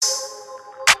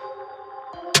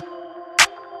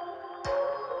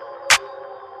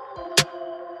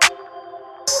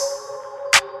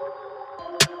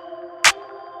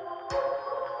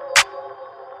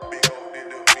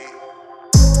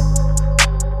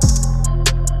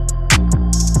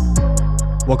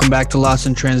Welcome back to Lost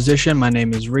in Transition. My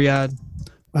name is Riyadh.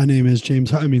 My name is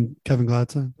Kevin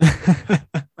Gladson.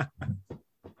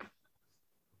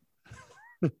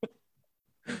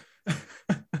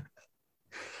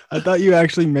 I thought you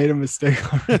actually made a mistake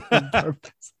on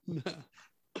purpose. No.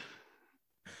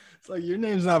 It's like your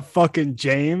name's not fucking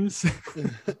James.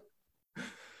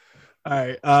 All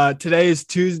right. Today is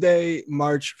Tuesday,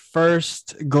 March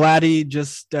 1st. Gladdy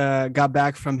just got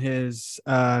back from his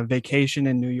vacation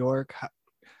in New York.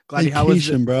 Gladdy, Vacation, how was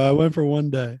it? bro. I went for one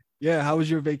day. Yeah, how was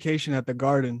your vacation at the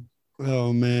Garden?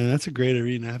 Oh man, that's a great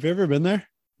arena. Have you ever been there?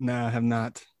 No, I have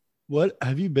not. What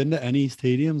have you been to any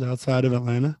stadiums outside of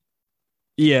Atlanta?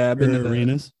 Yeah, I've been to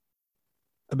arenas.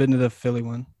 I've been to the Philly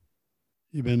one.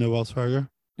 You've been to Wells Fargo?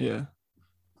 Yeah.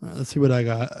 All right, let's see what I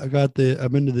got. I've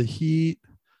been to the Heat.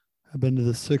 I've been to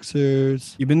the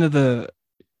Sixers. You've been to the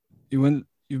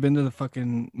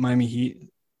fucking Miami Heat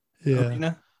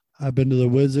arena? I've been to the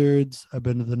Wizards. I've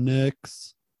been to the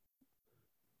Knicks.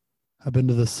 I've been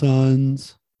to the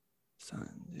Suns.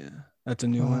 Yeah. That's a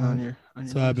new one on your So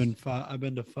list. I've been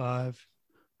to 5.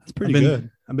 That's pretty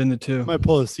good. I've been to 2. I might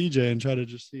pull a CJ and try to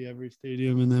just see every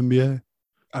stadium in the NBA.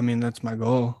 I mean, that's my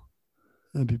goal.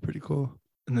 That'd be pretty cool.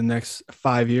 In the next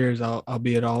 5 years, I'll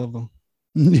be at all of them.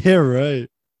 Yeah, right.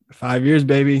 5 years,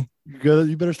 baby.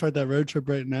 You better start that road trip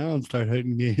right now and start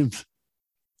hitting games.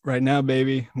 Right now,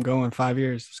 baby. I'm going 5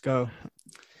 years. Let's go.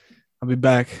 I'll be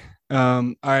back.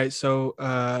 All right. So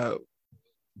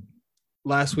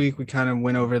last week we kind of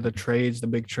went over the trades, the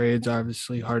big trades.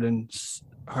 Obviously, Harden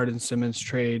Simmons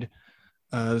trade.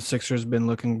 The Sixers been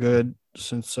looking good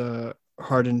since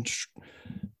Harden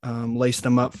laced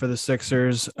them up for the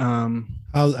Sixers.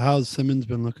 How's Simmons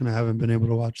been looking? I haven't been able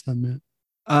to watch them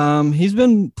yet. He's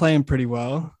been playing pretty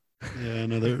well. Yeah,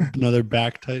 another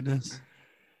back tightness.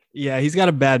 Yeah, he's got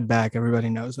a bad back. Everybody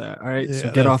knows that. All right, Yeah,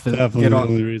 so get off his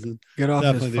only reason. Get off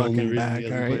Definitely his the only fucking reason back. he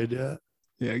All hasn't right. played yet.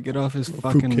 Yeah, get off his Little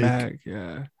fucking fruitcake. back.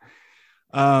 Yeah.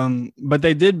 But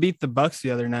they did beat the Bucks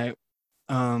the other night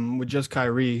with just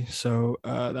Kyrie. So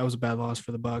that was a bad loss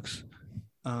for the Bucks.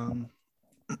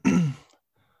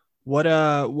 What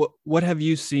have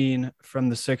you seen from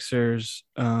the Sixers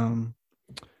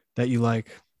that you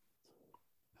like?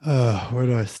 Where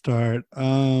do I start?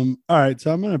 All right,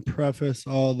 so I'm gonna preface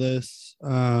all this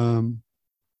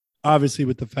obviously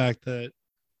with the fact that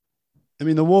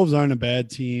the Wolves aren't a bad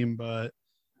team, but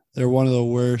they're one of the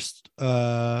worst.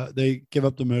 They give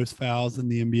up the most fouls in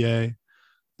the NBA,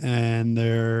 and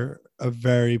they're a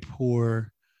very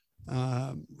poor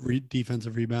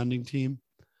defensive rebounding team.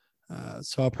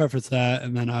 So I'll preface that,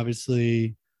 and then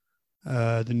obviously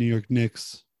the New York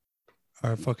Knicks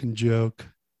are a fucking joke.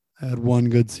 Had one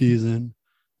good season,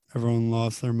 everyone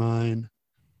lost their mind,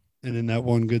 and in that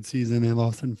one good season, they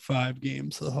lost in 5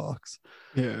 games to the Hawks.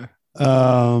 Yeah.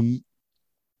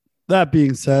 That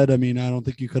being said, I don't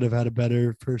think you could have had a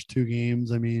better first 2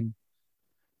 games.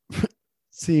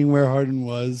 Seeing where Harden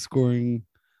was scoring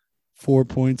 4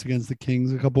 points against the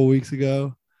Kings a couple of weeks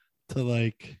ago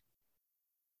to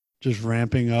just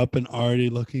ramping up and already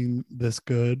looking this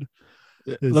good.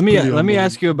 Let me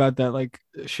ask you about that. Like,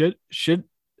 should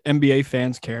NBA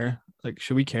fans care? Like,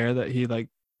 should we care that he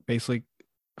basically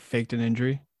faked an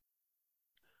injury?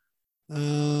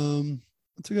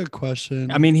 That's a good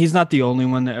question. He's not the only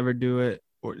one to ever do it,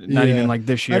 or not even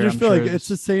this year. I just feel like it's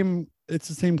the same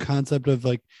concept of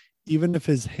even if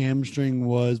his hamstring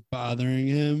was bothering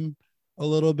him a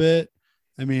little bit,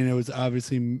 it was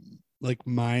obviously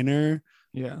minor.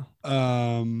 Yeah.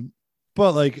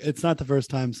 But it's not the first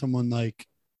time someone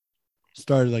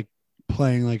started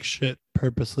playing shit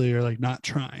purposely or not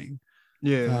trying.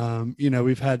 Yeah.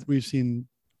 We've seen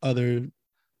other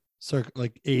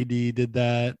AD did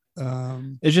that.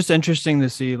 It's just interesting to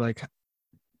see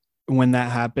when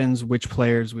that happens, which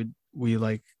players we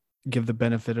give the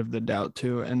benefit of the doubt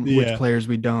to, and which players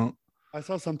we don't. I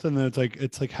saw something that's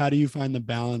it's how do you find the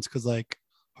balance? Because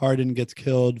Harden gets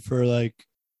killed for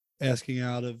asking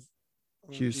out of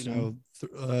Houston,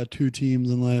 2 teams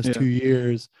in the last 2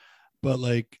 years, but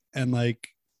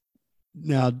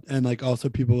now and also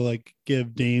people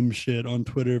give Dame shit on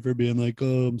Twitter for being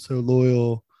oh, I'm so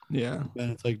loyal. Yeah.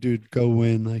 And it's dude, go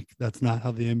win. That's not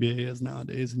how the NBA is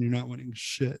nowadays, and you're not winning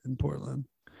shit in Portland.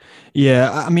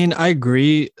 Yeah, I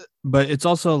agree, but it's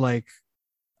also I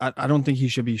don't think he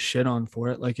should be shit on for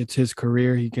it. It's his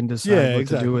career; he can decide what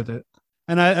to do with it.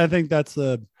 And I think that's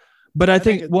But I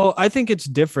think it's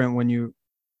different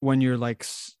when you're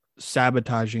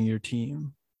sabotaging your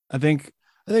team. I think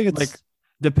it's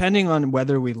depending on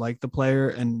whether we like the player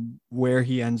and where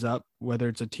he ends up, whether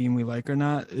it's a team we like or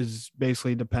not, is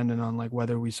basically dependent on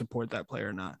whether we support that player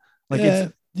or not.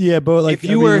 Yeah, but like If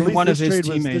you at were least one of this his this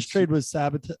teammates, trade was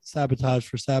sabotage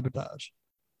for sabotage.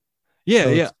 yeah, So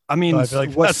yeah. it's I so mean, I feel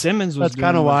like what Simmons was that's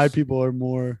kind doing of why was people are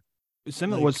more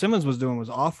What like, Simmons was doing was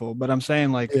awful. But I'm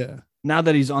saying like yeah, now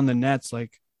that he's on the Nets,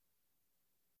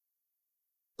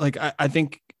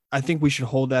 I think we should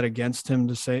hold that against him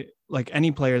to say like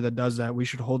any player that does that, we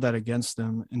should hold that against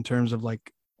them in terms of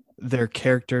like their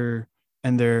character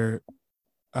and their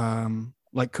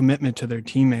like commitment to their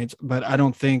teammates. But I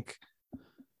don't think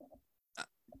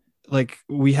like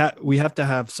we have to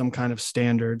have some kind of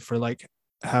standard for like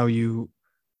how you,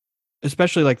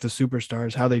 especially like the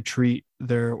superstars, how they treat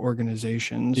their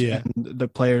organizations yeah, and the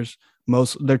players,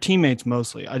 most their teammates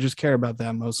mostly. I just care about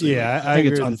that mostly. Like yeah. I I think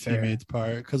agree it's with the unfair. teammates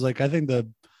part because like I think the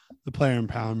player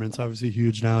empowerment's obviously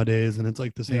huge nowadays, and it's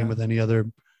like the same Yeah. with any other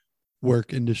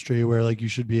work industry where like you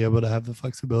should be able to have the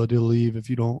flexibility to leave if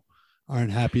you don't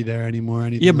aren't happy there anymore, Yeah,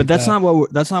 anything but like that.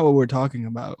 that's not what we're talking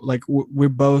about. Like we're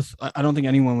both. I don't think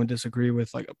anyone would disagree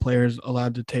with like a player's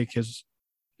allowed to take his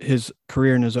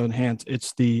career in his own hands.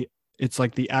 It's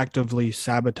like the actively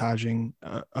sabotaging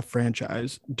a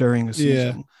franchise during a Yeah,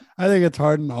 season. I think it's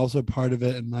hard, and also part of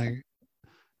it, and like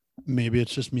maybe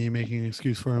it's just me making an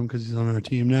excuse for him because he's on our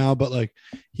team now, but like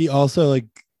he also like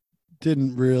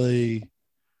didn't really.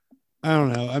 I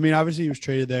don't know. I mean, obviously he was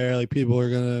traded there. Like people are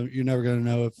you're never gonna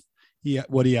know if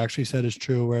what he actually said is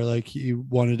true. Where like he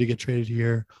wanted to get traded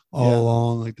here all Yeah,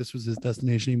 along. Like this was his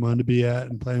destination he wanted to be at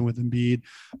and playing with Embiid.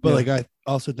 But yeah, like I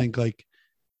also think like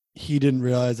he didn't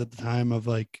realize at the time of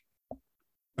like,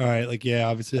 all right, like yeah,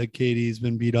 obviously like Katie's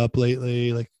been beat up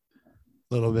lately, like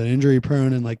a little bit injury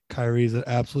prone, and like Kyrie's an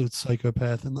absolute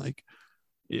psychopath, and like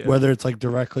yeah, whether it's like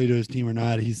directly to his team or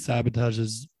not, he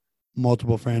sabotages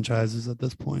multiple franchises at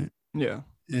this point. yeah.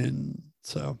 And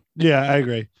so yeah, I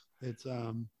agree.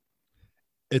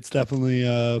 It's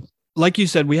definitely Like you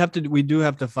said, we do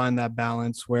have to find that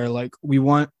balance where like we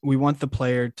want the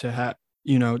player to have,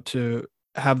 to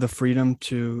have the freedom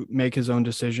to make his own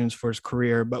decisions for his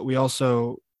career, but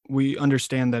we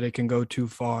understand that it can go too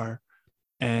far,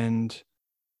 and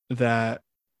that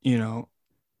you know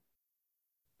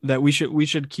that we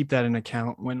should keep that in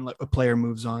account when like, a player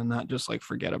moves on, not just like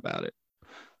forget about it.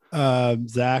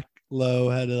 Zach Lowe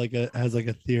had has like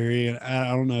a theory, and I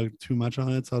don't know too much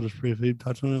on it, so I'll just briefly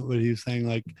touch on it. But he was saying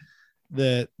like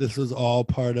that this was all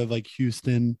part of like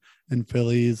Houston and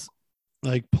Philly's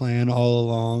like plan all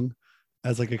along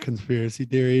as like a conspiracy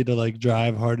theory to like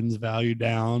drive Harden's value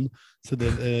down so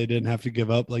that they didn't have to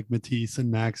give up like Matisse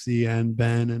and Maxi and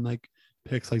Ben and like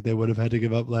picks like they would have had to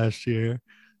give up last year.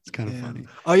 It's kind of Yeah. funny.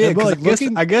 Oh yeah, And but because like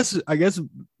looking, I guess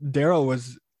Daryl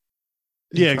was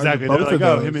in yeah, charge of exactly. They're both of like,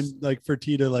 oh, him those. and like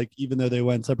Fertitta, like even though they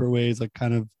went separate ways, like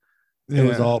kind of it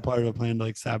was Yeah, all part of a plan to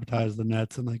like sabotage the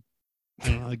Nets and like I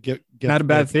don't know, like get not a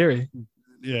their bad theory.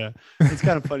 yeah. It's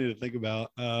kind of funny to think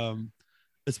about.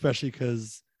 Especially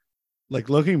because like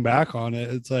looking back on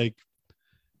it, it's like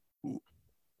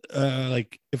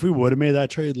if we would have made that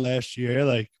trade last year,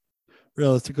 like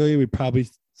realistically, we probably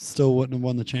still wouldn't have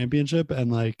won the championship.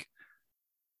 And like,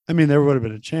 I mean, there would have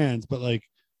been a chance, but like,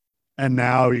 and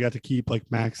now we got to keep like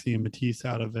Maxi and Matisse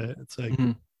out of it. It's like,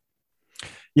 Mhm.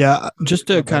 Yeah, just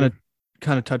to feel kind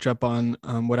better. of touch up on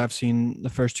what I've seen the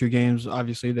first two games.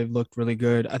 Obviously, they've looked really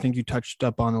good. I think you touched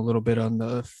up on a little bit on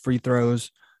the free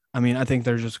throws. I mean, I think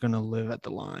they're just gonna live at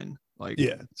the line. Like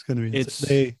Yeah, it's gonna be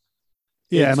insane. it's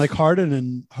Yeah, and like it's Harden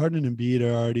and Embiid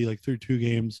are already like through two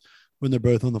games when they're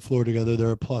both on the floor together.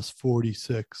 They're a plus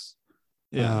 46,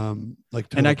 yeah, like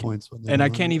and total points when they're I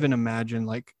on can't together. even imagine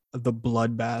like the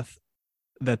bloodbath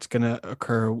that's gonna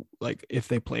occur like if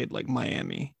they played like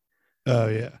Miami. Oh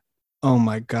yeah, Oh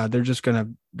my God, they're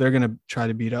gonna try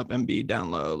to beat up Embiid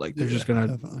down low. Like yeah,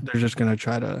 definitely. they're just gonna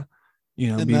try to,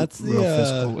 And be real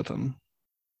physical with them.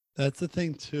 that's the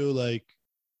thing too. Like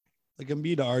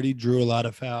Embiid already drew a lot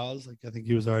of fouls. Like I think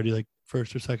he was already like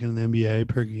first or second in the NBA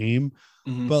per game.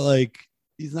 Mhm. But like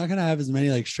he's not gonna have as many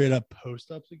like straight up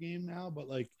post ups a game now. But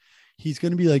like he's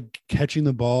gonna be like catching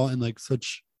the ball in like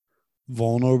such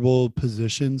vulnerable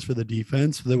positions for the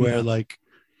defense where Yeah, like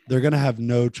they're gonna have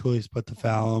no choice but to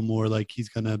foul him, or like he's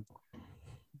gonna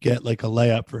get like a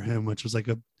layup for him, which is like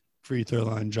a free throw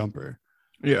line jumper.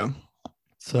 yeah,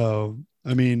 So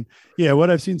I mean, yeah, what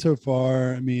I've seen so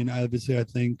far, I mean, obviously I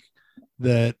think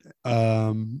that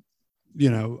you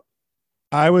know,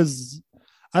 I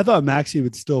thought Maxi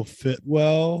would still fit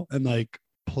well and like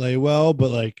play well, but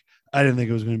like I didn't think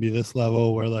it was going to be this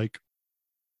level where like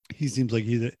he seems like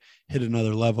he's hit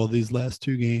another level these last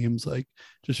two games. Like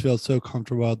just feels so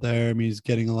comfortable out there. I mean, he's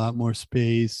getting a lot more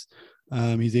space.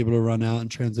 He's able to run out and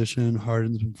transition.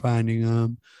 Harden's been finding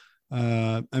him.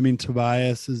 I mean,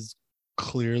 Tobias is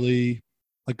clearly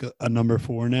like a number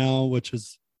 4 now, which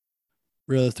is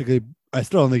realistically, I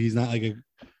still don't think he's not like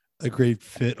a great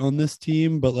fit on this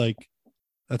team, but like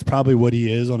that's probably what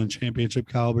he is on a championship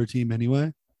caliber team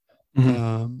anyway.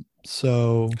 Mhm.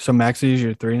 So So Maxey is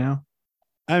your 3 now?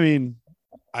 I mean,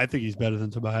 I think he's better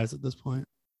than Tobias at this point.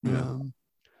 Yeah.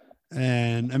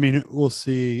 And I mean, we'll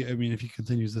see. I mean, if he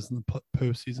continues this in the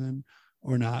postseason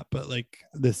or not, but like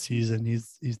this season,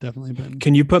 he's definitely been.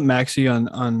 Can you put Maxey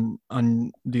on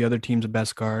the other team's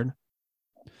best guard?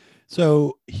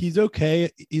 So he's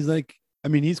okay. He's like, I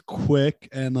mean, he's quick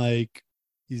and like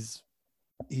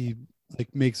he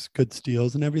like makes good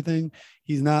steals and everything.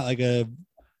 He's not like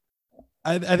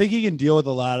I think he can deal with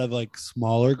a lot of like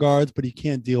smaller guards, but he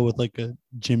can't deal with like a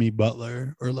Jimmy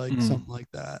Butler or like something like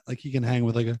that. Like he can hang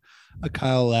with like a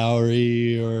Kyle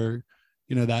Lowry or,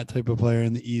 you know, that type of player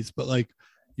in the East. But like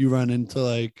you run into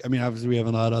like, I mean, obviously we have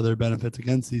a lot of other benefits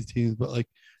against these teams, but like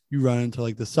you run into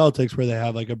like the Celtics where they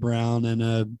have like a Brown and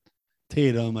a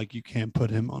Tatum, like you can't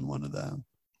put him on one of them.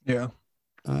 Yeah.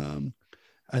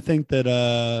 I think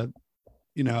that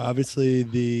you know,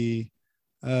 obviously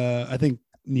I think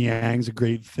Niang's a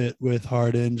great fit with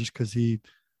Harden just because he,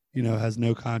 you know, has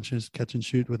no conscience, catch and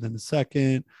shoot within a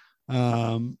second.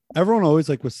 Everyone always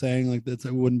like was saying like that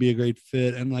it wouldn't be a great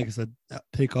fit, and like I said,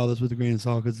 take all this with a grain of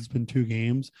salt because it's been 2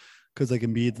 games. Because like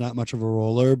Embiid's not much of a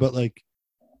roller, but like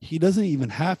he doesn't even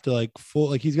have to like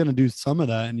full like he's gonna do some of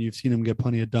that, and you've seen him get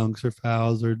plenty of dunks or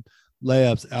fouls or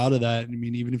layups out of that. And I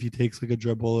mean, even if he takes like a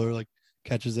dribble or like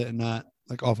catches it and not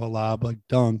like off a lob like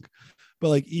dunk, but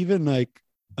like even like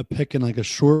a pick and like a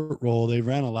short roll, they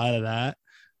ran a lot of that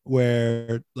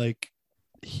where like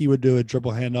he would do a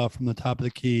dribble handoff from the top of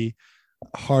the key,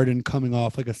 Harden coming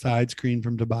off like a side screen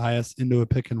from Tobias into a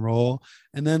pick and roll.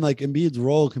 And then like Embiid's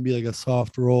roll can be like a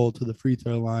soft roll to the free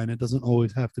throw line. It doesn't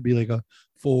always have to be like a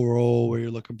full roll where you're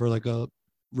looking for like a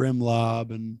rim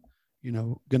lob and, you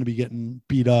know, going to be getting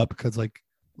beat up because like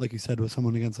you said, with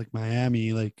someone against like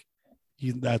Miami, like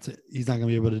he's not going to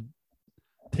be able to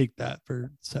take that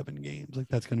for 7 games. Like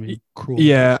that's going to be cruel.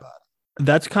 Yeah.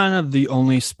 That's kind of the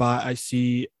only spot I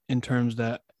see in terms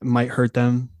that might hurt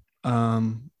them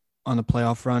on the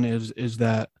playoff run is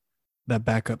that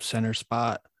backup center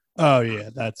spot. Oh yeah,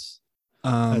 that's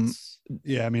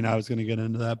yeah. I mean, I was going to get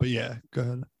into that, but yeah, go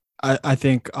ahead. I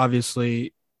think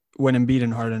obviously when Embiid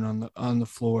and Harden on the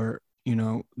floor, you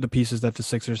know, the pieces that the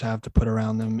Sixers have to put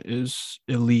around them is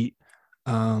elite.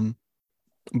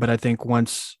 But I think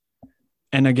once,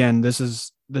 and again, this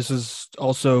is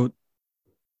also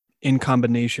in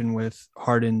combination with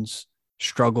Harden's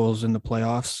struggles in the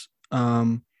playoffs,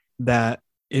 that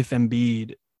if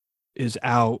Embiid is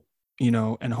out, you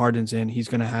know, and Harden's in, he's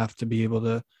going to have to be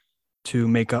able to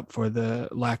make up for the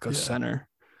lack of center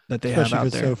that they have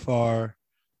out there.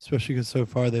 Especially because so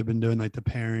far they've been doing like the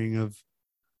pairing of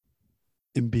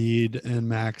Embiid and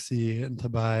Maxey and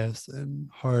Tobias and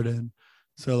Harden.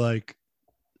 So like,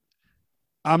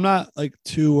 I'm not like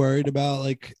too worried about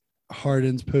like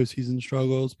Harden's postseason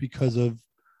struggles because of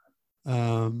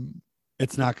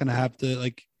it's not going to have to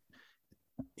like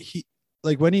he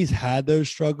like when he's had those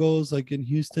struggles like in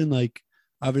Houston, like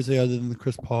obviously other than the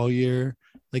Chris Paul year,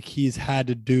 like he's had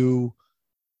to do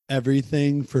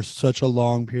everything for such a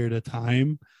long period of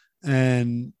time.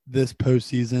 And this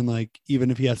postseason, like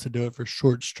even if he has to do it for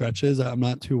short stretches, I'm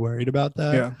not too worried about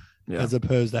that. Yeah. As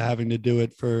opposed to having to do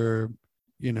it for,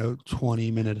 you know, 20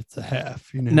 minutes a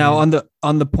half. You know. Now on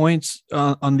the points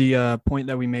on the point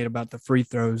that we made about the free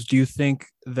throws, do you think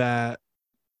that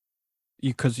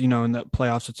because you know in the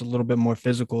playoffs it's a little bit more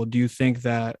physical, do you think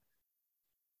that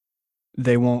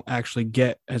they won't actually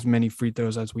get as many free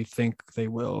throws as we think they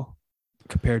will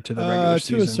compared to the regular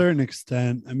season? To a certain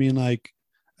extent. I mean, like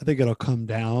I think it'll come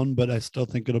down, but I still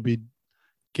think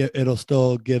it'll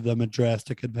still give them a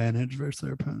drastic advantage versus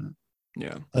their opponent.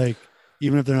 Yeah. Like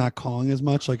even if they're not calling as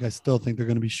much, like I still think they're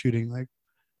going to be shooting like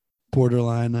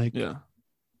borderline, like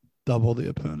double the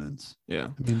opponents. Yeah.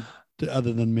 I mean,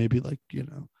 other than maybe like, you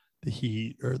know, the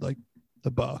Heat or like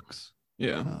the Bucks.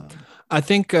 Yeah. I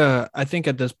think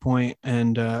at this point,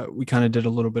 and we kind of did a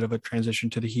little bit of a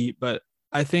transition to the Heat, but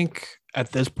I think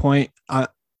at this point,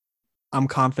 I'm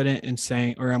confident in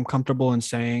saying, or I'm comfortable in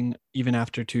saying, even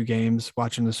after 2 games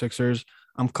watching the Sixers,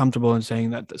 I'm comfortable in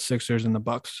saying that the Sixers and the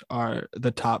Bucks are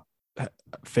the top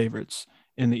favorites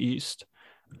in the East.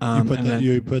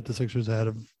 You put the Sixers ahead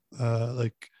of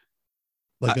a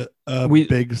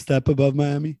big step above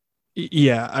Miami.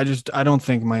 Yeah, I don't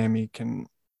think Miami can.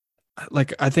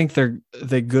 Like I think they're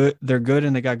good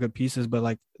and they got good pieces, but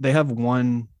like they have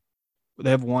one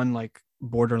like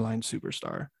borderline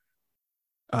superstar.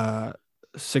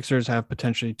 Sixers have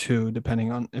potentially 2,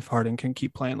 depending on if Harden can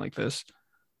keep playing like this.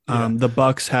 Yeah. The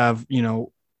Bucks have,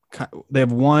 they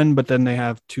have one, but then they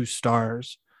have two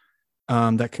stars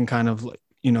that can kind of like,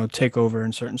 take over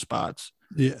in certain spots.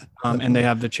 Yeah. And they Definitely.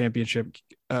 have the championship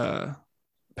uh,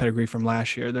 pedigree from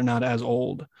last year. They're not as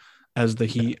old as the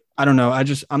Yeah. Heat. I don't know.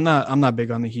 I'm not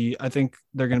big on the Heat. I think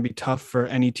they're going to be tough for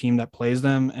any team that plays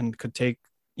them and could take,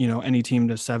 any team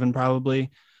to 7 probably.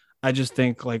 I just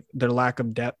think like their lack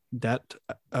of depth,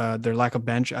 their lack of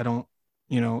bench. I don't,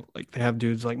 like they have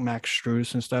dudes like Max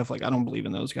Strus and stuff. Like I don't believe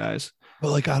in those guys.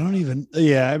 But like I don't even.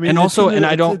 Yeah. I mean, And it's also, gonna. and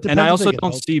I don't, It and I depends if they also get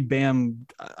don't healthy. see Bam.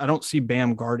 I don't see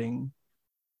Bam guarding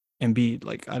Embiid.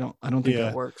 Like I don't think that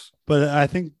Yeah. works. But I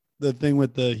think the thing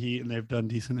with the Heat, and they've done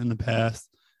decent in the past.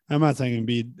 I'm not saying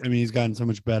Embiid. I mean, he's gotten so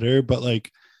much better, but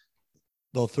like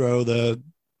they'll throw the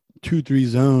 2-3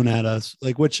 zone at us,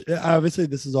 like which obviously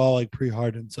this is all like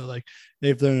pre-hardened. So like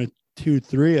they've thrown a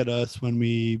 2-3 at us when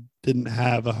we didn't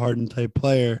have a hardened type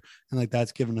player, and like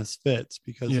that's given us fits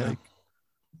because Yeah. like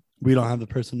we don't have the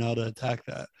personnel to attack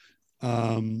that.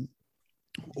 Um,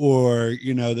 or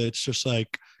that it's just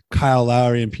like Kyle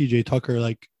Lowry and PJ Tucker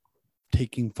like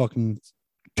taking fucking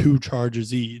 2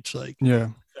 charges each, like Yeah.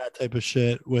 that type of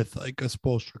shit with like a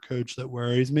Spoelstra coach that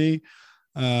worries me.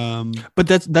 But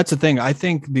that's the thing. I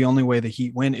think the only way the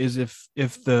Heat win is if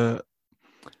the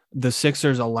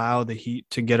Sixers allow the Heat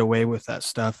to get away with that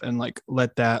stuff and like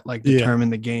let that like Yeah, determine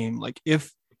the game. Like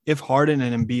if Harden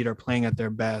and Embiid are playing at their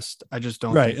best, I just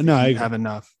don't right. think the No, I Heat agree. have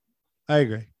enough. I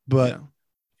agree. But Yeah.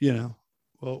 you know,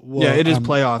 Yeah, it is I'm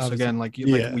playoffs obviously again. Like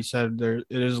yeah, we said, there it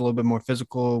is a little bit more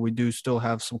physical. We do still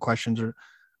have some questions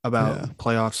about yeah,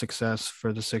 playoff success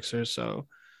for the Sixers. So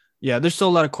yeah, there's still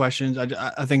a lot of questions.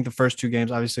 I think the first 2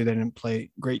 games, obviously, they didn't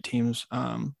play great teams.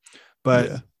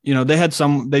 But yeah,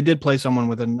 they did play someone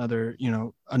with another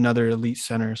elite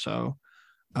center. So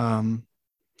um,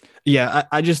 yeah,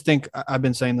 I just think I've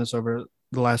been saying this over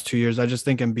the last 2 years. I just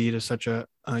think Embiid is such a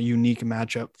unique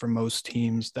matchup for most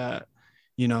teams that,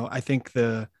 I think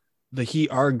the Heat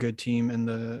are a good team and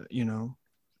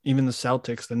even the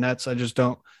Celtics, the Nets, I just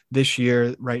don't this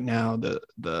year right now,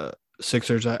 the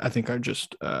Sixers, I think are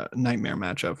just a nightmare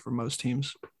matchup for most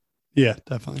teams. yeah,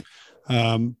 definitely.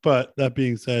 But that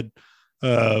being said,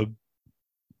 uh,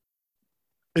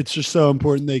 it's just so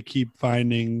important they keep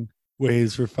finding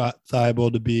ways for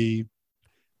Thibault to be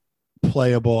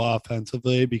playable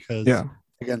offensively because Yeah.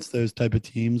 against those type of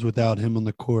teams, without him on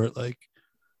the court, like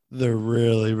they're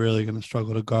really, really going to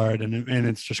struggle to guard, and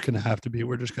it's just going to have to be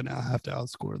we're just going to have to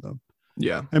outscore them.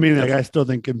 Yeah. I mean, like I still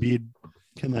think Embiid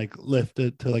can like lift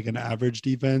it to like an average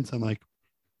defense, and like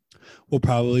we'll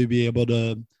probably be able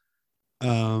to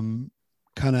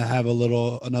kind of have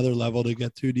another level to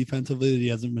get to defensively that he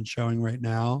hasn't been showing right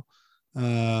now.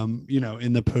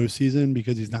 In the postseason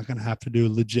because he's not going to have to do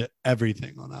legit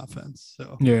everything on offense.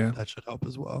 So Yeah. that should help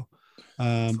as well.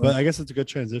 But I guess it's a good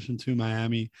transition to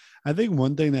Miami. I think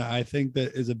one thing that I think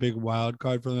that is a big wild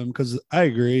card for them, because I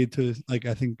agree to like,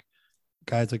 I think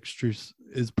guys like Strus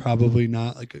is probably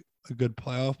not like a good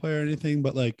playoff player or anything,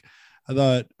 but like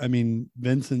I mean,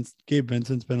 Gabe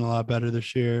Vincent's been a lot better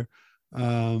this year.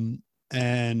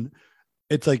 And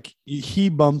it's like he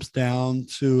bumps down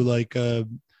to like a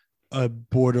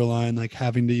borderline like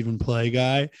having to even play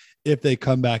guy if they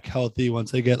come back healthy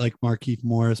once they get like Markieff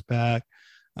Morris back.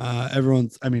 I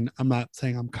mean, I'm not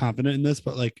saying I'm confident in this,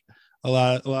 but like a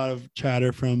lot of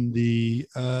chatter from the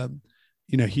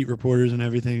Heat reporters and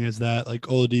everything is that like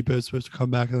Oladipo is supposed to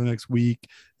come back in the next week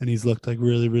and he's looked like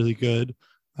really, really good.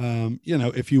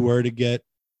 If you were to get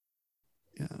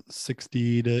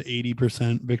 60 to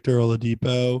 80% Victor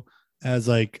Oladipo as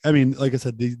like, I mean, like I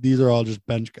said, these are all just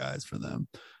bench guys for them.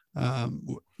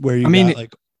 Where you I mean, got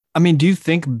like, do you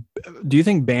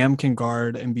think Bam can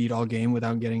guard and beat all game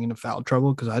without getting into foul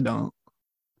trouble? Because I don't.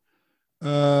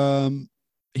 um,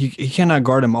 He cannot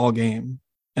guard him all game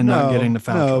and not get into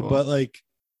foul no, trouble. but like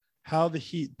how the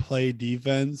Heat play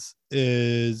defense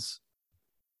is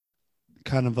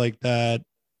kind of like that.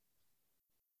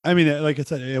 I mean, like I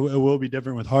said, it will be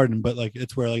different with Harden, but like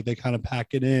it's where like they kind of pack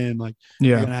it in. Like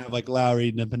you're Yeah. gonna have like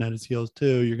Lowry nipping at his heels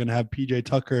too. You're gonna have PJ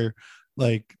Tucker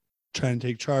like trying to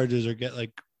take charges or get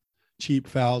like cheap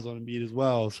fouls on Embiid as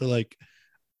well. So like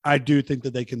I do think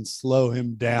that they can slow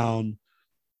him down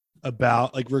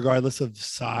about like regardless of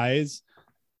size,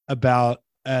 about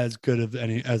as good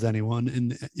as anyone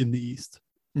in the East.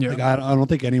 Yeah. Like I don't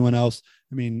think anyone else.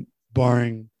 I mean,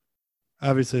 barring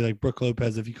obviously like Brook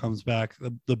Lopez, if he comes back,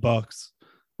 the Bucks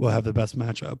will have the best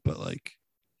matchup. But like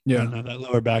I Yeah. don't know, that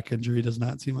lower back injury does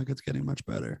not seem like it's getting much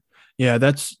better. Yeah.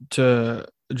 That's to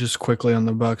just quickly on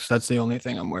the Bucks. That's the only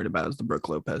thing I'm worried about is the Brook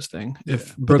Lopez thing. Yeah,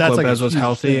 If but Brook that's like a Lopez was huge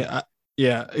healthy, thing.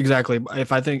 Yeah, exactly.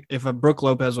 If a Brooke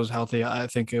Lopez was healthy, I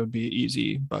think it would be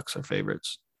easy. Bucks are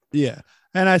favorites. Yeah.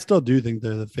 And I still do think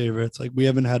they're the favorites. Like we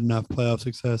haven't had enough playoff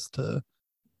success to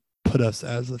put us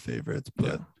as the favorites,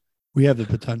 Yeah. but we have the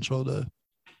potential to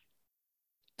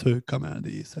come out of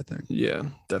the East, I think. Yeah,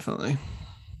 definitely.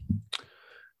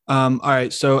 All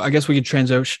right, so I guess we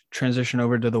could transition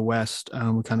over to the West.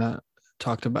 We kind of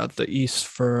talked about the East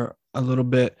for a little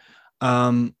bit.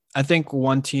 I think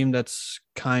one team that's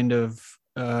kind of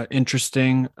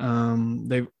interesting.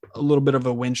 They've a little bit of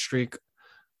a win streak.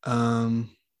 I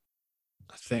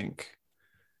think,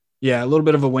 yeah, a little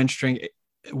bit of a win streak.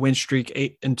 Win streak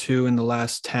 8-2 in the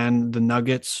last 10. The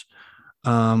Nuggets.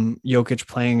 Jokic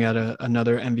playing at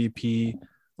another MVP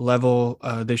level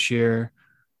this year.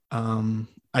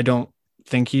 I don't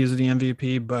think he's the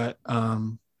MVP, but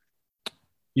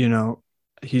you know,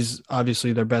 he's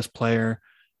obviously their best player,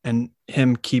 and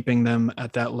him keeping them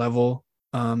at that level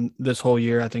this whole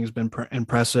year, I think, has been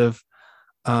impressive.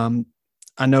 Um,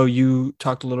 I know you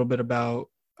talked a little bit about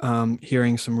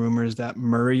hearing some rumors that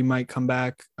Murray might come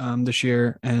back this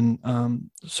year, and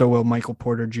so will Michael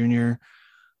Porter Jr.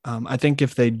 I think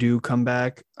if they do come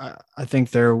back, I think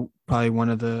they're probably one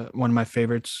of my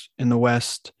favorites in the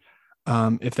West.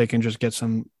 If they can just get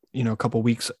some, a couple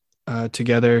weeks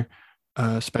together,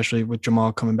 especially with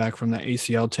Jamal coming back from that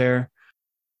ACL tear.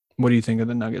 What do you think of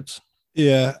the Nuggets?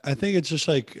 Yeah, I think it's just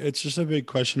a big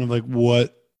question of like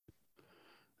what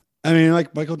I mean,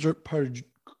 like Michael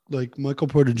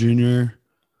Porter Jr.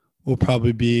 will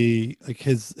probably be like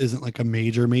his isn't like a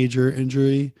major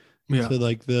injury Yeah. to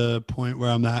like the point where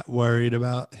I'm not worried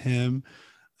about him.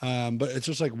 But it's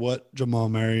just like what Jamal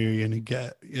Murray are you gonna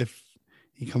get if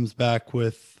he comes back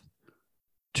with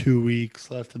 2 weeks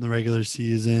left in the regular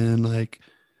season, like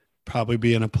probably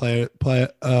be in a play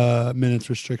minutes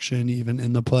restriction even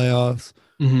in the playoffs.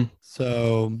 Mm-hmm.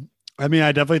 So I mean,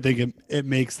 I definitely think it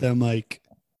makes them like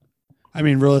I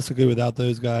mean, realistically, without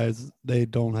those guys, they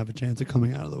don't have a chance of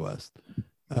coming out of the West.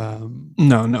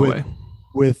 No, no with way.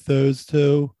 with those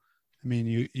two, I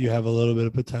mean, you have a little bit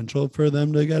of potential for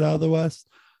them to get out of the West.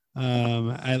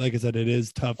 Like I said, it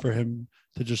is tough for him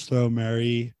to just throw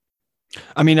Murray.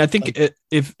 I mean, I think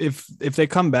if they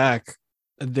come back,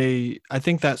 I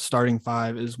think that starting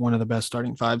five is one of the best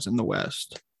starting fives in the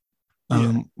West.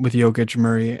 Yeah, With Jokic,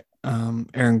 Murray,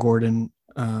 Aaron Gordon,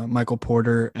 Michael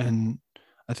Porter, and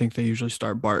I think they usually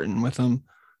start Barton with them.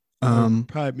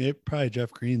 probably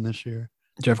Jeff Green this year.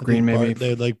 Jeff I Green, think maybe.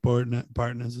 they'd like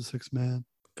Barton as a six man.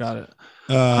 Got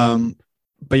it. Um,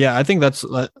 But yeah, I think that's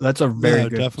a very no,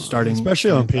 good definitely,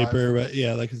 especially on starting five. paper. But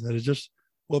yeah, like I said, it's just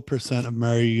what percent of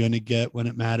Murray you're going to get when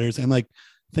it matters, and like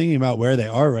thinking about where they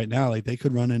are right now, like they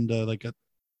could run into like a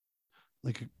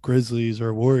Grizzlies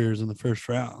or Warriors in the first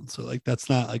round. So like that's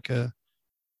not like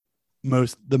the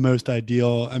most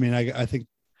ideal. I mean, I think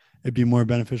it'd be more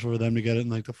beneficial for them to get it in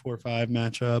like the 4-5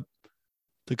 matchup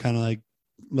to kind of like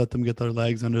let them get their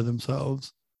legs under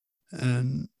themselves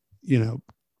and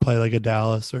play like a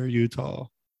Dallas or Utah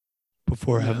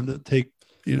before having to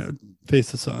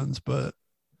face the Suns. But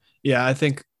yeah, I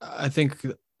think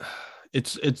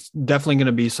it's definitely going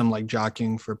to be some like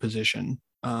jockeying for position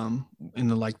in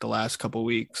the last couple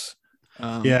weeks.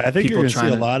 yeah, I think you're People gonna see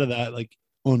trying a to, lot of that like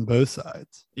on both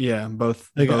sides. yeah,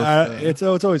 both Like both it's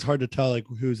always hard to tell like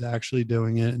who's actually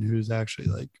doing it and who's actually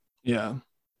like yeah.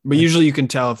 But like usually you can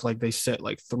tell if like they sit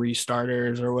like three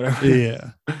starters or whatever.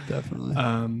 yeah,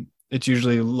 definitely. It's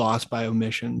usually lost by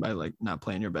omission by like not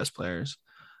playing your best players.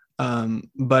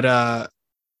 But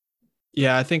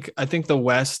yeah, I think the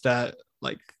West that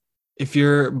like if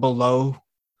you're below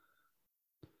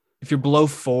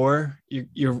four,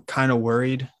 you're kind of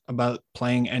worried about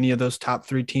playing any of those top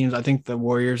three teams. I think the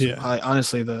Warriors Yeah. probably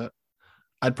honestly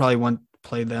I'd probably want to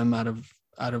play them out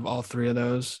of all three of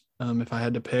those if I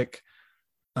had to pick.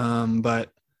 But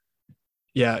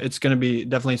yeah, it's going to be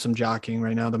definitely some jockeying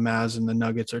right now. The Mavs and the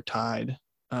Nuggets are tied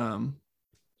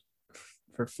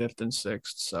for fifth and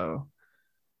sixth, so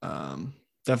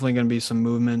definitely going to be some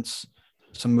movement.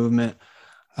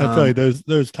 I feel like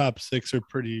those top six are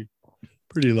pretty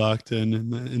locked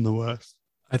in the West.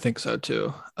 I think so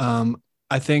too.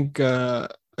 I think a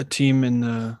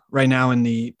team right now in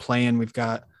the play-in, we've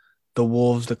got the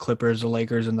Wolves, the Clippers, the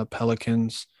Lakers, and the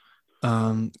Pelicans.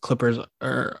 Clippers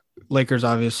or Lakers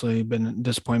obviously been a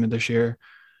disappointment this year.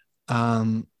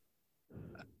 I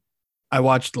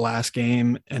watched the last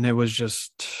game and it was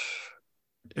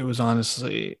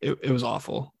honestly it was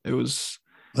awful. It was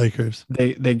Lakers.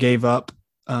 they gave up.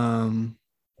 The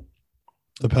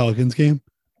Pelicans game.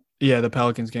 Yeah, the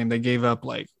Pelicans game. They gave up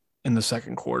like in the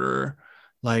second quarter.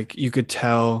 Like you could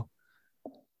tell.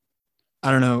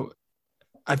 I don't know.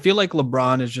 I feel like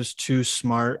LeBron is just too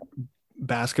smart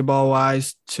basketball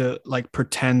wise to like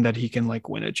pretend that he can like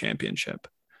win a championship.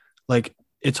 Like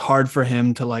it's hard for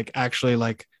him to like actually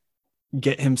like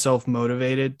get himself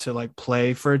motivated to like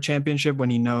play for a championship when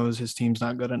he knows his team's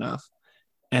not good enough.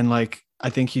 And like I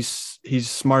think he's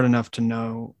smart enough to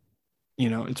know,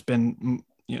 it's been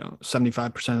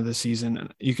 75% of the season,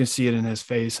 and you can see it in his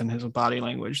face and his body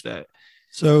language that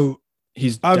So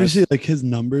he's obviously like his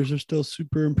numbers are still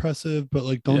super impressive, but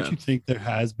like don't yeah. you think there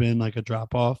has been like a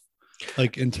drop off?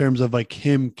 Like in terms of like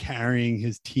him carrying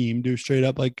his team to straight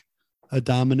up like a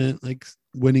dominant like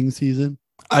winning season?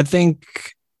 I think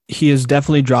he has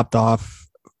definitely dropped off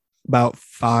about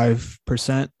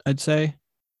 5%, I'd say.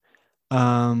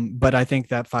 But I think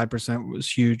that 5% was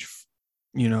huge,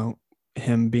 you know,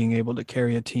 him being able to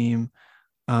carry a team.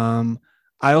 I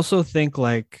also think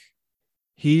like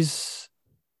he's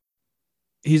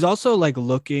also like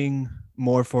looking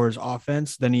more for his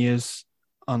offense than he is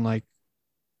on like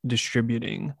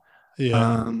distributing. Yeah.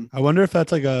 Um, I wonder if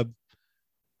that's like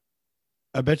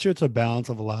I bet you it's a balance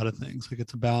of a lot of things. Like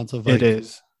it's a balance of it like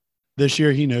is. this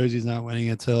year he knows he's not winning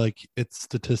it, so like it's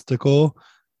statistical,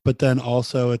 but then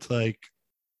also it's like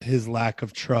his lack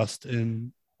of trust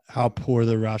in how poor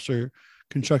the roster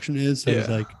construction is. So he's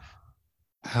Yeah. like,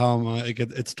 how am I? Like,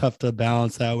 it's tough to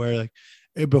balance that. Where like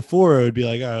before it would be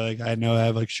like, oh, like I know I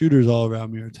have like shooters all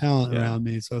around me or talent Yeah. around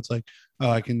me, so it's like, oh,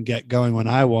 I can get going when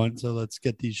I want. So let's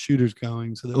get these shooters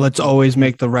going so that we Let's can always win.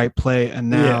 make the right play. And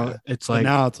now Yeah, it's but like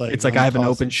now it's like I I'm have an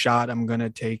open tossing. shot. I'm gonna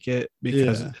take it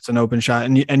because Yeah, it's an open shot.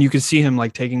 And you can see him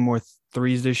like taking more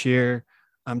threes this year.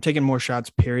 Taking more shots,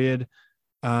 period.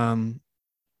 Um,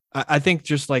 I think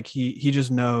just like he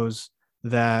just knows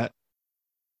that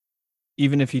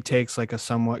even if he takes like a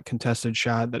somewhat contested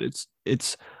shot, that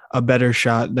it's a better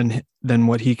shot than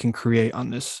what he can create on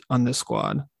this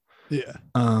squad. yeah.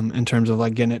 In terms of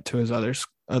like getting it to his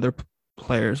other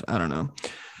players. I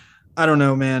don't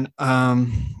know, man.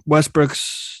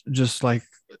 Westbrook's just like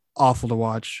awful to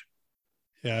watch.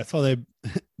 Yeah, I saw they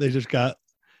just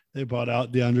they bought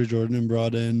out DeAndre Jordan and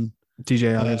brought in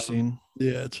DJ um Augustine.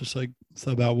 yeah, it's just like it's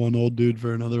about one old dude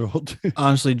for another old dude.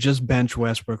 Honestly, just bench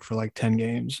Westbrook for like 10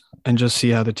 games and just see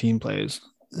how the team plays.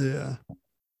 Yeah,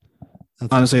 that's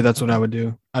what Honestly, I'm that's what I thinking. would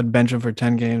do. I'd bench him for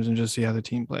 10 games and just see how the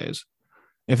team plays.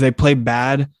 If they play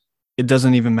bad, it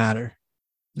doesn't even matter.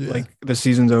 Yeah, Like the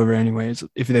season's over anyways.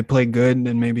 If they play good,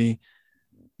 then maybe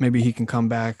he can come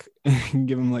back and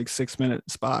give him like 6 minute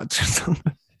spots or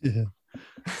something. yeah.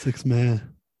 Six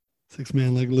man, 6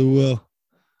 man like Lou Will.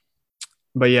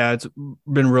 But yeah, it's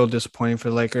been real disappointing for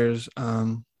the Lakers.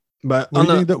 But What do on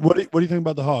you the think that what do you think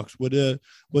about the Hawks?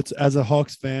 What's as a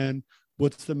Hawks fan,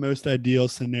 what's the most ideal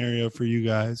scenario for you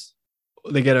guys?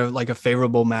 they get a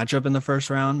favorable matchup in the first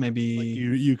round, Like maybe.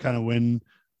 you kind of win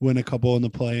a couple in the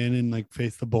play in and like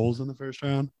face the Bulls in the first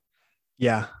round.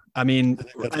 Yeah. I mean, I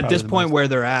think that's at probably this the point most. where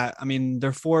they're at, I mean,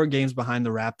 they're 4 games behind the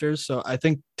Raptors, so I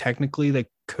think technically they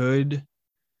could.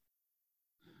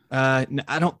 I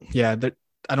don't. Yeah,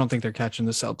 I don't think they're catching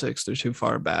the Celtics. They're too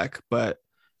far back, but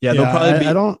yeah, Yeah,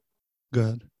 I don't.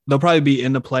 Good. they'll probably be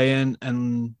in the play-in,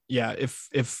 and yeah, if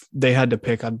they had to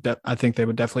pick, I think they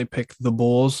would definitely pick the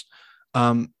Bulls,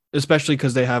 especially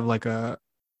because they have like a.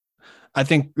 I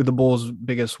think the Bulls'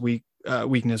 biggest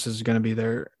weakness is going to be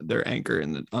their anchor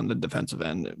on the defensive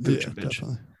end, Yeah, Vucevic.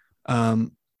 definitely.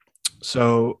 Um,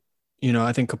 so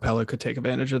I think Capella could take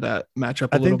advantage of that matchup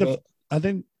a I little think bit. I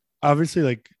think obviously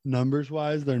like numbers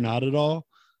wise they're not at all,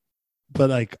 but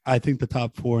like I think the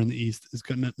top four in the East is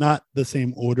gonna not the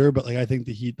same order, but like I think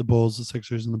the Heat, the Bulls, the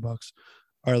Sixers, and the Bucks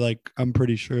are like I'm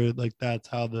pretty sure like that's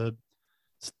how to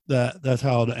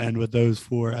end with those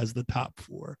four as the top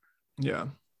four. Yeah,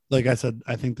 Like I said,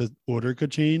 I think the order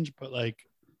could change, but like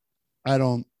I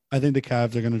don't. I think the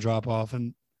Cavs are gonna drop off,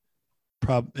 and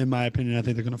in my opinion, I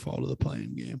think they're gonna fall to the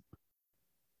playing game.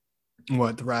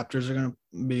 what the Raptors are going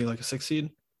to be like a 6 seed?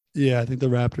 Yeah, I think the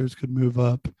Raptors could move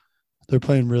up. They're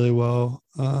playing really well.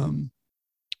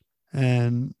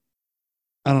 And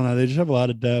I don't know, they just have a lot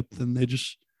of depth and they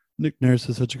just Nick Nurse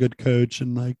is such a good coach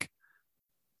and like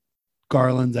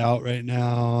Garland's out right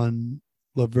now and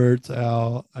Levert's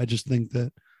out. I think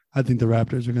the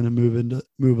Raptors are gonna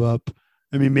move up.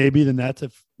 I mean, maybe the Nets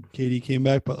if KD came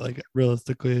back, but like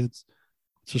realistically it's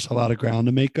just a lot of ground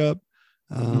to make up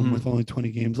with Mm-hmm. only 20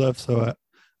 games left. So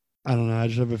I don't know. I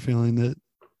just have a feeling that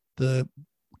the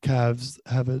Cavs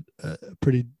have a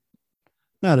pretty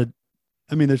not a.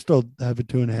 I mean, they still have a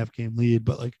 2.5 game lead,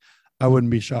 but like I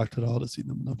wouldn't be shocked at all to see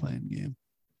them in the playing game.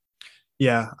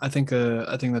 Yeah, I think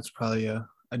that's probably a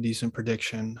decent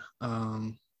prediction.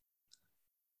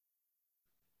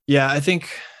 Yeah, I think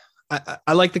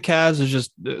I like the Cavs. It's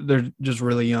just they're just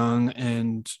really young,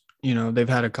 and they've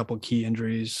had a couple key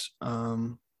injuries.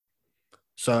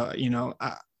 So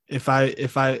I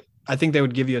think they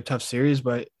would give you a tough series,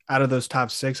 but out of those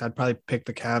top six, I'd probably pick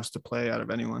the Cavs to play out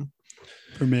of anyone.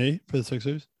 For me, for the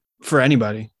Sixers. For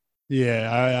anybody.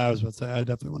 Yeah, I was about to say I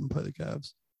definitely want to play the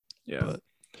Cavs. Yeah. But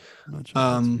I'm not sure if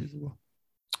that's feasible.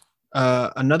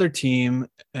 Another team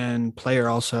and player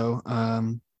also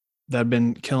that have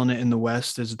been killing it in the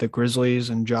West is the Grizzlies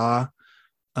and Ja.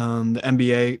 The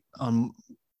NBA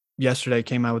yesterday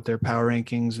came out with their power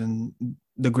rankings, and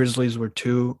the Grizzlies were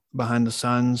 2 behind the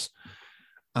Suns.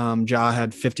 Ja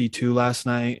had 52 last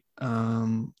night.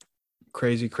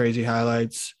 Crazy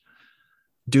highlights.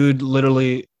 Dude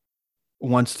literally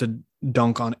wants to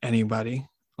dunk on anybody.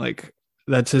 Like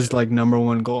that's his like number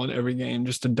one goal in every game,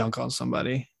 just to dunk on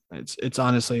somebody. It's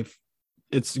honestly,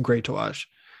 it's great to watch.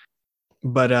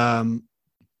 But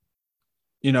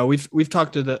we've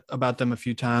talked about them a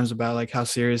few times about like how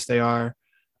serious they are,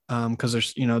 because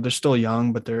they're still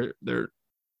young, but they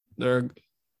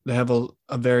have a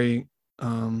very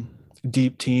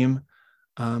deep team.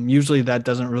 Usually that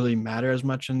doesn't really matter as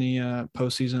much in the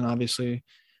postseason, obviously.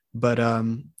 But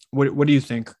what do you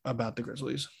think about the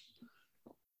Grizzlies?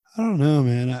 I don't know,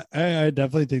 man. I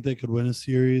definitely think they could win a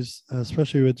series,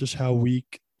 especially with just how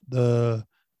weak the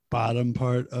bottom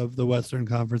part of the Western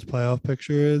Conference playoff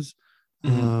picture is.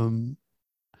 Mm-hmm.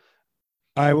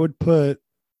 I would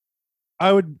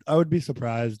be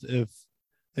surprised if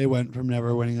they went from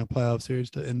never winning a playoff series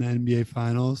to in the NBA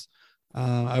Finals.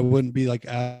 I wouldn't be like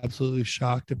absolutely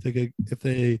shocked if they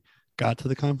got to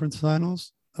the conference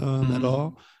finals at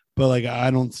all. But like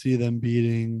I don't see them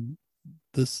beating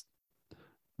the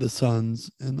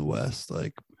Suns in the West,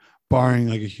 like barring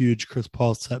like a huge Chris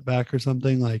Paul setback or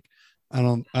something. Like I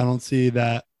don't see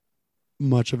that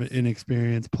much of an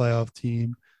inexperienced playoff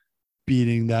team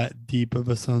beating that deep of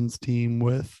a Suns team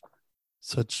with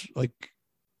such like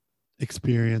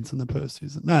experience in the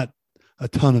postseason. Not a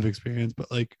ton of experience,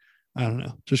 but like I don't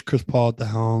know, just Chris Paul at the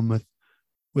helm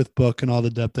with Book and all the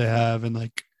depth they have, and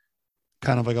like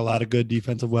kind of like a lot of good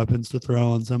defensive weapons to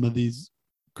throw on some of these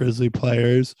Grizzly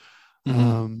players.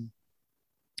 Mm-hmm.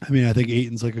 I mean, I think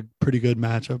Ayton's like a pretty good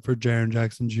matchup for Jaren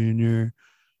Jackson Jr.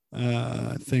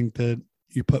 I think that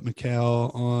you put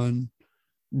Mikal on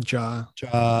Ja,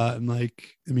 and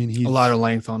like, I mean, he's a lot of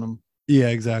length on him. Yeah,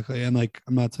 exactly. And like,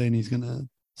 I'm not saying he's gonna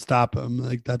stop him.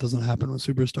 Like that doesn't happen with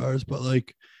superstars, but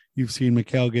like you've seen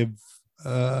Mikal give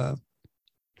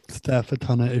Steph a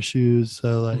ton of issues.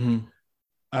 So like,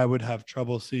 I would have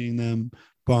trouble seeing them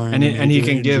barring and he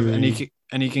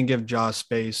can give Ja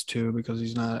space too, because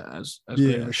he's not as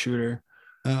great of a shooter.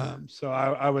 So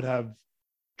I would have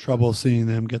trouble seeing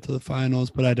them get to the finals,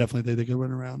 but I definitely think they could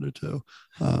win a round or two.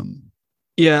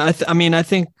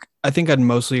 I think I'd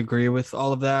mostly agree with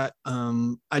all of that.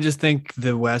 I just think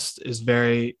the West is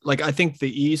very like, I think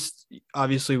the East,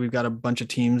 obviously we've got a bunch of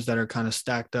teams that are kind of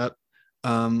stacked up.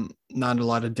 Not a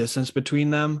lot of distance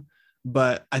between them,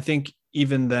 but I think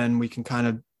even then we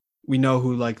know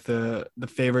who like the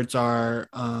favorites are.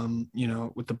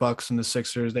 With the Bucks and the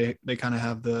Sixers, they kind of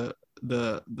have the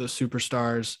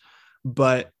superstars,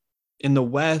 but in the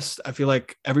West, I feel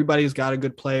like everybody's got a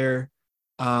good player.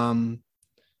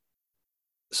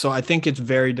 So I think it's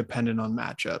very dependent on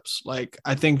matchups. Like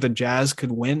I think the Jazz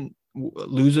could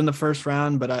lose in the first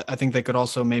round, but I think they could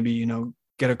also maybe,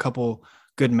 get a couple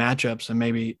good matchups and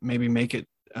maybe make it,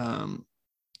 to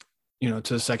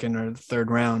the second or the third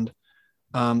round.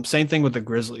 Same thing with the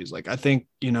Grizzlies. Like I think,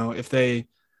 if they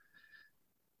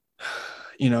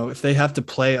have to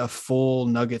play a full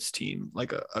Nuggets team,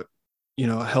 like a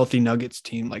healthy Nuggets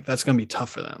team, like that's going to be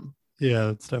tough for them. Yeah,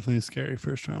 it's definitely a scary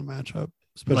first round matchup,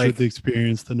 especially with the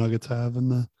experience the Nuggets have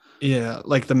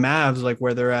like the Mavs, like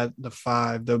where they're at the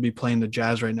 5, they'll be playing the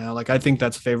Jazz right now. Like I think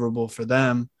that's favorable for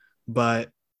them, but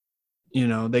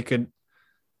they could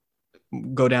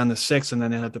go down the 6 and then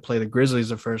they have to play the Grizzlies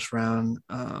the first round.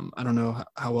 I don't know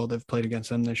how well they've played against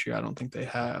them this year. I don't think they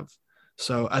have.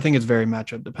 So I think it's very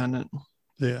matchup dependent.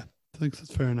 Yeah, I think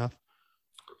that's fair enough.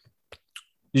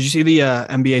 Did you see the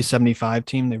NBA 75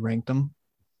 team? They ranked them.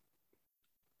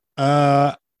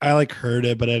 I like heard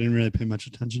it, but I didn't really pay much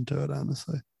attention to it,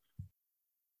 honestly.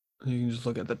 You can just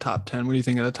look at the top 10. What do you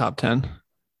think of the top 10?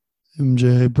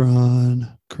 MJ,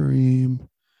 Bron, Kareem,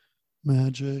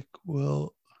 Magic,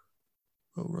 Will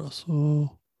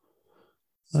Russell,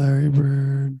 Larry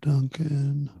Bird,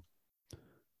 Duncan,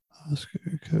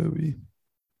 Oscar, Kobe.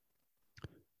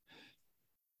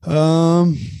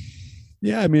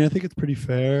 Yeah, I mean, I think it's pretty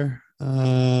fair.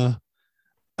 I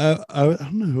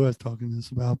don't know who I was talking to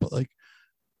this about, but like,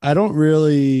 I don't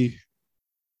really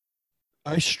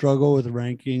I struggle with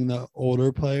ranking the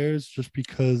older players just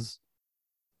because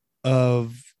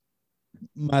of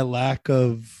my lack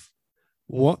of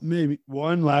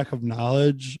one lack of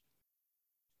knowledge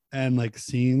and like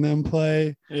seeing them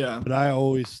play. Yeah. But I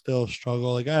always still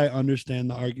struggle. Like I understand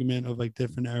the argument of like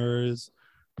different errors,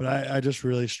 but I just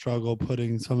really struggle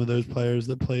putting some of those players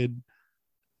that played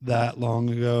that long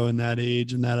ago and that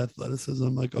age and that athleticism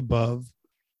like above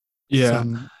Yeah.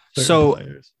 some certain So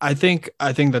players. I think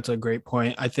that's a great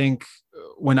point. I think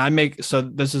when I make so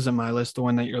this isn't my list, the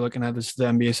one that you're looking at, this is the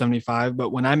NBA 75, but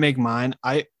when I make mine,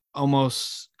 I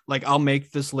almost like I'll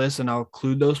make this list and I'll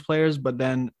include those players, but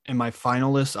then in my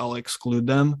final list I'll exclude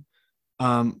them.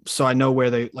 So I know where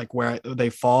they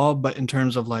fall, but in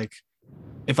terms of like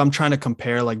if I'm trying to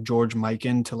compare like George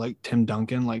Mikan to like Tim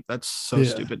Duncan, like that's so Yeah,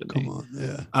 stupid to come me. on.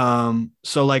 Yeah.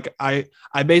 So like I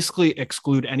basically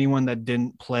exclude anyone that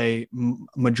didn't play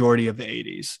majority of the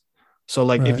 80s. So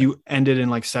like if Right. you ended in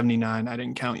like 79, I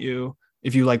didn't count you.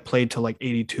 If you like played to like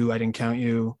 82, I didn't count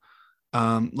you.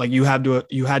 Like you had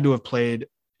to have played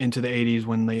into the 80s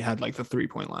when they had like the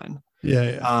 3-point line. Yeah,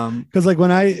 yeah. Um Because like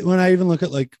when I even look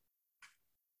at like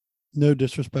no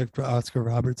disrespect for Oscar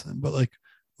Robertson, but like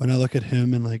when I look at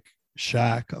him and like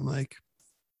Shaq, I'm like,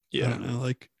 I yeah. don't know,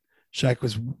 like Shaq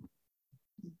was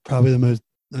probably the most,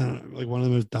 I don't know, like one of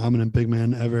the most dominant big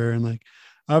men ever. And like,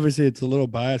 obviously it's a little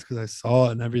biased because I saw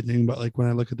it and everything, but like when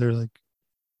I look at their like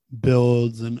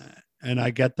builds and I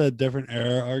get the different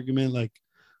era argument, like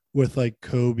with like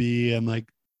Kobe and like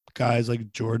guys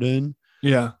like Jordan,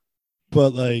 Yeah.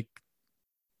 but like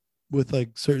with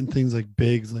like certain things like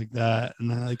bigs like that,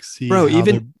 and I like see Bro, how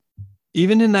they're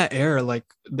even in that era, like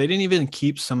they didn't even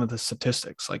keep some of the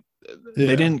statistics. Like they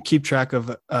yeah didn't keep track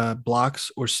of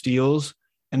blocks or steals,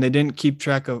 and they didn't keep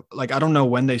track of like I don't know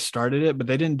when they started it, but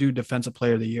they didn't do defensive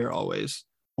player of the year always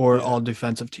or yeah all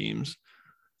defensive teams.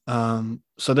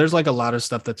 So there's like a lot of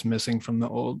stuff that's missing from the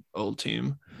old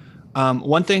team.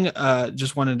 One thing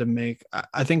just wanted to make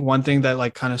I think one thing that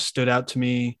like kind of stood out to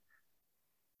me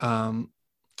um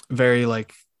very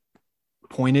like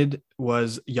pointed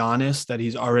was Giannis that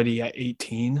he's already at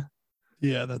 18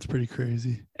 yeah, that's pretty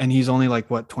crazy. and he's only like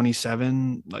what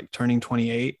 27, like turning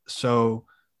 28. So,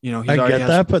 I he's already get has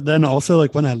that, but then also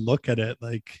like when I look at it,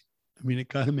 like I mean, it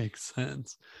kind of makes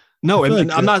sense. I no, feel and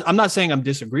like I'm not saying I'm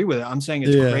disagree with it. I'm saying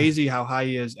it's yeah, crazy how high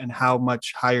he is and how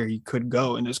much higher he could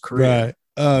go in his career. right.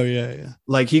 Oh yeah, yeah,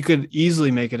 Like he could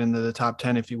easily make it into the top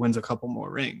 10 if he wins a couple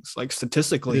more rings. Like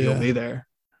statistically, he'll yeah, be there.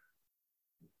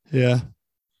 yeah.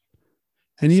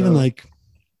 And even So, like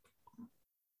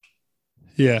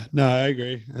yeah, no, I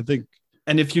agree. I think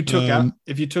and if you took out um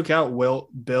if you took out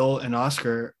Bill and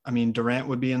Oscar, I mean Durant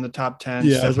would be in the top 10,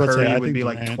 yeah, I was Steph about to say Curry I would think be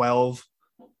like Durant. 12.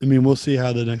 I mean, we'll see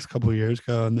how the next couple of years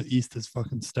go, and the East is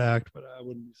fucking stacked. But I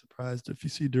wouldn't be surprised if you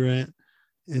see Durant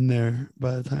in there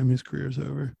by the time his career's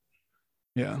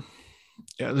Yeah.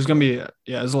 Yeah, there's gonna be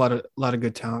there's a lot of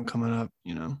good talent coming up.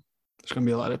 There's gonna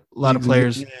be a lot of Leagues in good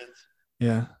players. hands.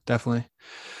 Yeah, definitely.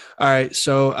 All right,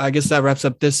 so I guess that wraps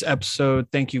up this episode.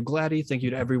 Thank you, Gladdy. Thank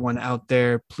you to everyone out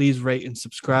there. Please rate and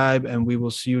subscribe, and we will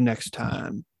see you next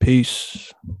time.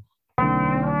 Peace.